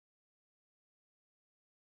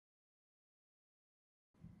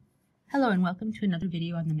Hello and welcome to another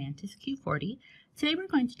video on the Mantis Q40. Today we're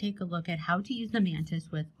going to take a look at how to use the Mantis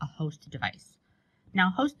with a host device. Now,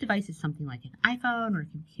 a host device is something like an iPhone or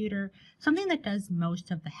a computer, something that does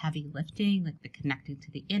most of the heavy lifting, like the connecting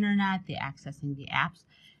to the internet, the accessing the apps.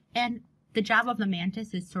 And the job of the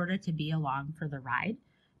Mantis is sort of to be along for the ride,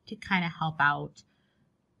 to kind of help out,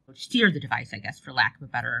 steer the device, I guess, for lack of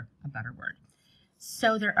a better word.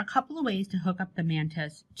 So there are a couple of ways to hook up the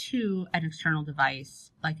Mantis to an external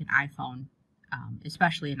device like an iPhone,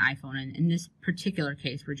 especially an iPhone. And in this particular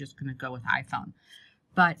case, we're just going to go with iPhone.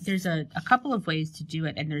 But there's a couple of ways to do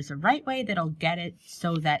it, and there's a right way that'll get it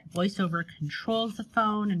so that VoiceOver controls the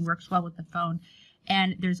phone and works well with the phone.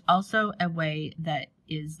 And there's also a way that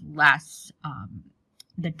is less,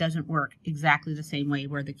 that doesn't work exactly the same way,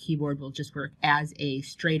 where the keyboard will just work as a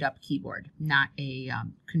straight up keyboard, not a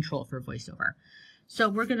control for VoiceOver. So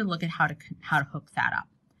we're going to look at how to hook that up.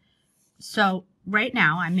 So right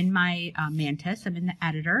now I'm in my Mantis. I'm in the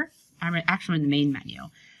editor. I'm actually in the main menu.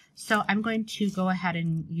 So I'm going to go ahead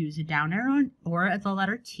and use a down arrow or the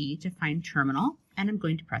letter T to find terminal, and I'm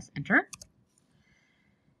going to press enter.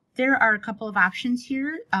 There are a couple of options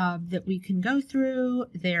here that we can go through.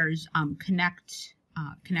 There's connect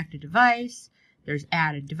a device. There's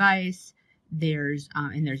add a device. There's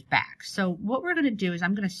and there's back. So what we're going to do is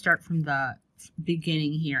I'm going to start from the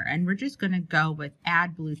beginning here, and we're just going to go with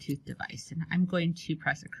add Bluetooth device, and I'm going to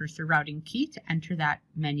press a cursor routing key to enter that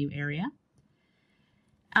menu area.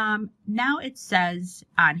 Now it says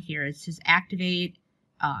on here, it says activate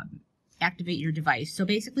your device. So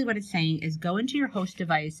basically what it's saying is go into your host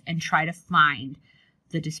device and try to find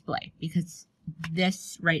the display, because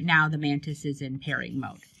this right now the Mantis is in pairing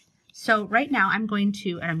mode. So right now I'm going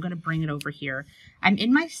to bring it over here. I'm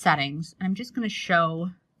in my settings, and I'm just going to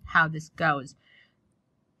show how this goes.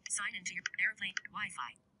 Sign into your airplane,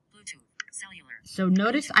 Wi-Fi, Bluetooth, cellular. So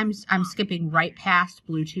notice I'm skipping right past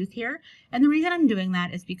Bluetooth here, and the reason I'm doing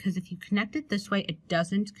that is because if you connect it this way, it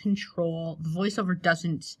doesn't control, the VoiceOver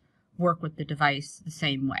doesn't work with the device the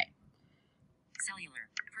same way. Cellular,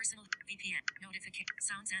 personal, VPN, notification,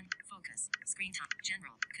 sounds and focus, screen time,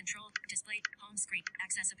 general, control, display, home screen,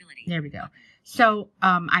 accessibility. There we go. So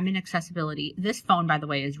I'm in accessibility. This phone, by the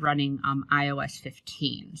way, is running iOS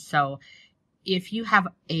 15. So if you have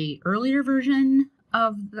a earlier version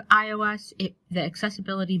of the iOS, the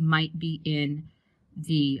accessibility might be in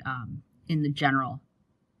the general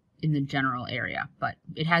area, but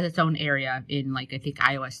it has its own area in, like, I think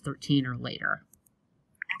iOS 13 or later.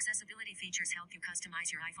 Accessibility features help you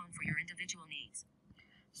customize your iPhone for your individual needs.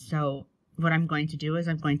 So what I'm going to do is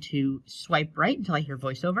I'm going to swipe right until I hear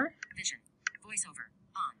VoiceOver. Vision, VoiceOver,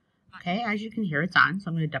 on. Button. Okay, as you can hear, it's on, so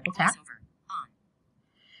I'm going to double tap. VoiceOver, on.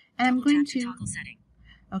 And I'm going to toggle setting.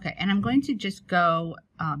 Okay, and I'm going to just go,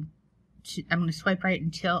 I'm going to swipe right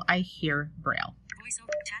until I hear Braille. VoiceOver,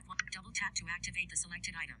 tap one, double tap to activate the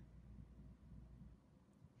selected item.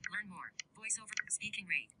 Learn more, VoiceOver, speaking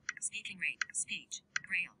rate, speech,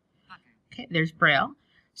 Braille, button. Okay, there's Braille.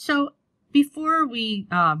 So before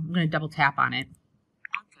I'm going to double tap on it.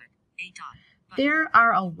 Output, A dot, button. There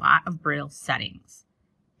are a lot of Braille settings,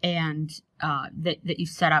 and that you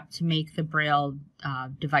set up to make the Braille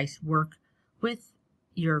device work with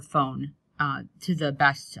your phone to the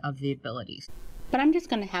best of the abilities. But I'm just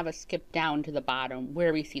going to have us skip down to the bottom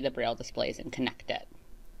where we see the Braille displays and connect it.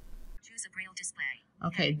 Choose a Braille display.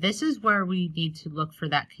 Okay, this is where we need to look for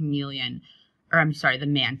that chameleon, or I'm sorry, the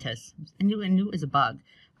Mantis. I knew it was a bug.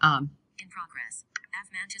 In progress. F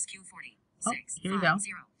Mantis Q40. Oh, here we go.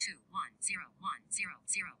 0 2 1 0 1 0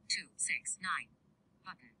 0 2 6 9.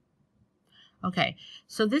 Button. Okay,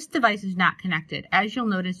 so this device is not connected. As you'll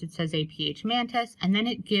notice, it says APH Mantis, and then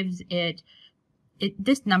it gives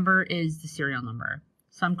this number is the serial number.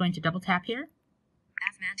 So I'm going to double tap here.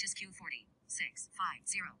 F Mantis Q40. 6 5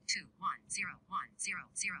 0 2 1 0 1 0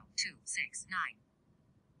 0 2 6 9.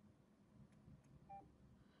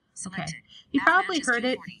 Selected. Okay, you probably heard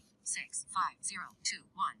it. 6 5 0 2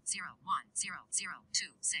 1 0 1 0 0 2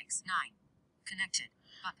 6 9. Connected.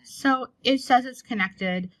 Button. So it says it's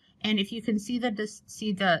connected, and if you can see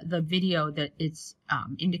the video that it's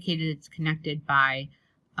indicated it's connected by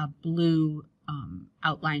a blue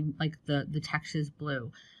outline, like the text is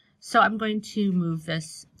blue. So I'm going to move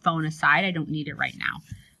this phone aside. I don't need it right now.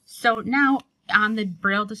 So now on the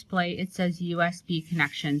Braille display, it says USB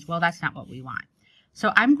connections. Well, that's not what we want.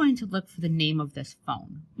 So I'm going to look for the name of this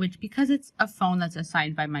phone, which, because it's a phone that's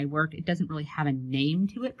assigned by my work, it doesn't really have a name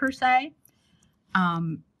to it per se.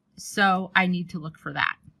 So I need to look for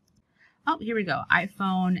that. Oh, here we go.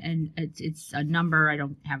 iPhone, and it's a number. I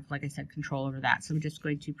don't have, like I said, control over that. So I'm just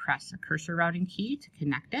going to press a cursor routing key to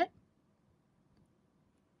connect it.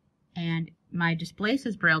 and my display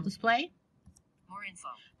says Braille display. More info.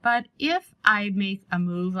 But if I make a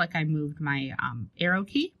move, like I moved my arrow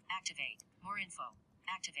key. Activate. More info.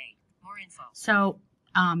 Activate. More info. So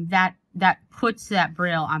that puts that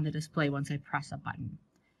Braille on the display once I press a button.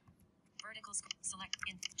 Vertical select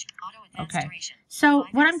auto advanced Okay. duration. So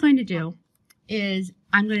what I'm going to do is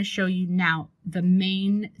I'm going to show you now the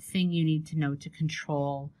main thing you need to know to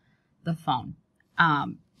control the phone,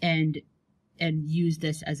 and use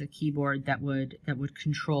this as a keyboard that would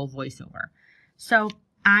control VoiceOver. So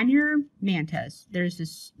on your Mantis,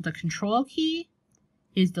 there's the control key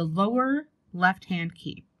is the lower left-hand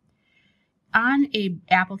key. On a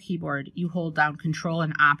Apple keyboard, you hold down Control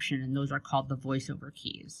and Option, and those are called the VoiceOver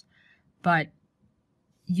keys. But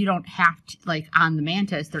you don't have to, like on the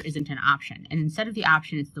Mantis, there isn't an option. And instead of the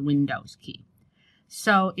option, it's the Windows key.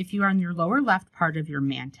 So if you are on your lower left part of your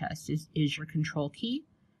Mantis is your Control key.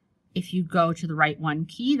 If you go to the right one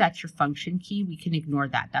key, that's your function key. We can ignore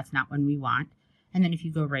that. That's not one we want. And then if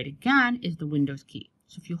you go right again is the Windows key.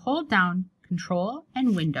 So if you hold down Control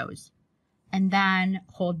and Windows, and then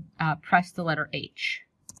press the letter H,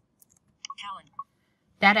 Calendar.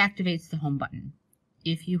 that activates the home button.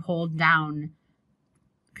 If you hold down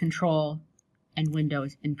Control and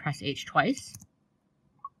Windows and press H twice,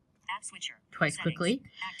 App switcher. twice Settings. quickly,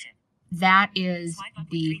 Active. that is Swipe up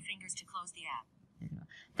with the 3 fingers to close the app.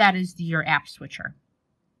 that is your app switcher.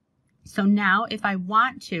 So now if I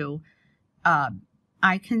want to,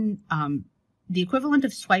 I can, the equivalent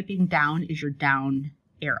of swiping down is your down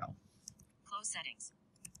arrow. Close settings.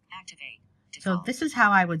 Activate. So Default. this is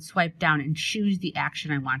how I would swipe down and choose the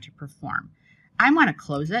action I want to perform. I want to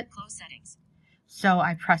close it. Close settings. So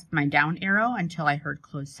I pressed my down arrow until I heard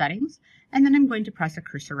close settings, and then I'm going to press a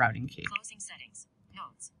cursor routing key. Closing settings.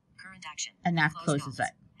 Notes. Current action. And that Close closes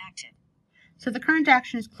notes. it. Active. So the current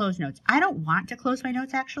action is close notes. I don't want to close my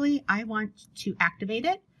notes actually. I want to activate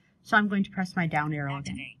it. So I'm going to press my down arrow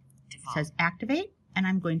again. Activate. It Default. says activate, and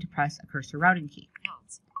I'm going to press a cursor routing key.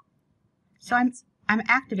 Notes. So I'm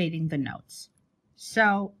activating the notes.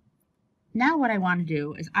 So now what I want to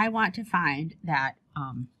do is I want to find that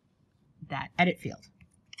edit field.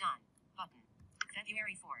 Done. Button.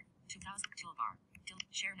 February 4th, 2000. Toolbar.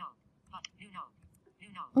 Share note. Button. New note. New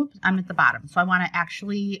note. Oops, I'm at the bottom. So I want to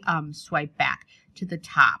actually swipe back to the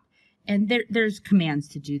top. And there's commands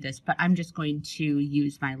to do this, but I'm just going to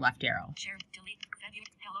use my left arrow. Share. Delete. February.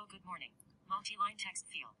 Hello. Good morning. Multi-line text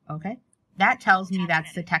field. Okay. That tells me Tab that's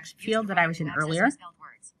to the edit. text Use field the that I bar was to in access earlier. misspelled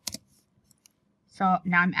words. So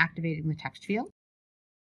now I'm activating the text field.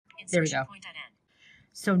 There we Insertion go. point at end.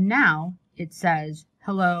 So now it says,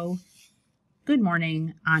 hello, good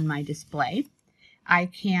morning on my display. I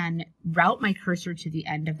can route my cursor to the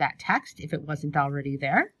end of that text if it wasn't already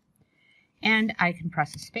there. And I can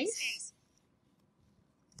press a space. Space.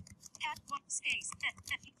 Space.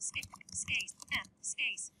 Space.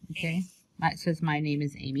 Space. Okay, that says my name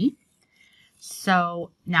is Amy.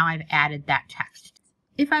 So now I've added that text.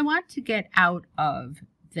 If I want to get out of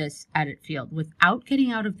this edit field without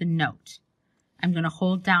getting out of the note, I'm going to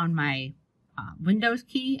hold down my Windows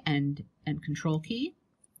key and Control key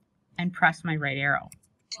and press my right arrow.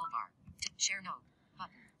 Toolbar. Share note.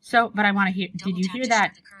 Button. So, but I want to hear, did Double you tap hear to that,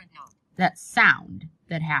 share the current note. that sound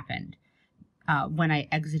that happened when I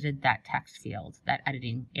exited that text field, that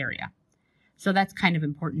editing area? So that's kind of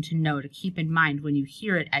important to know, to keep in mind when you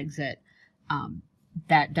hear it exit,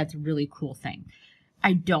 that's a really cool thing.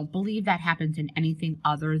 I don't believe that happens in anything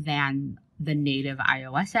other than the native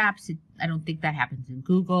iOS apps. I don't think that happens in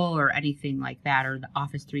Google or anything like that, or the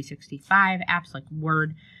Office 365 apps like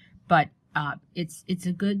Word. But it's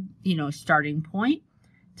a good, starting point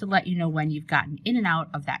to let you know when you've gotten in and out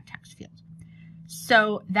of that text field.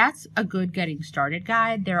 So that's a good getting started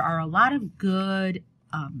guide. There are a lot of good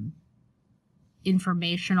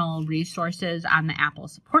informational resources on the Apple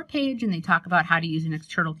support page, and they talk about how to use an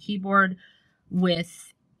external keyboard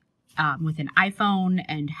with an iPhone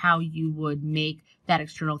and how you would make that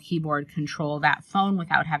external keyboard control that phone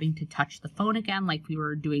without having to touch the phone again like we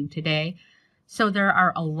were doing today. So there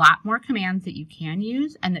are a lot more commands that you can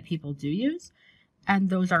use and that people do use, and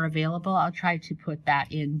those are available. I'll try to put that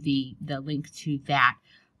in the link to that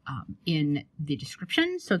in the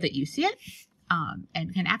description so that you see it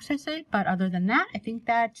and can access it. But other than that, I think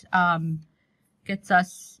that gets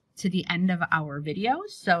us to the end of our video.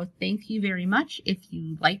 So thank you very much. If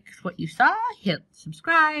you liked what you saw, hit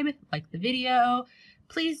subscribe, like the video.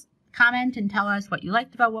 Please comment and tell us what you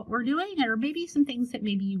liked about what we're doing, or maybe some things that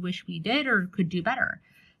maybe you wish we did or could do better.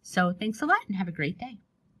 So thanks a lot and have a great day.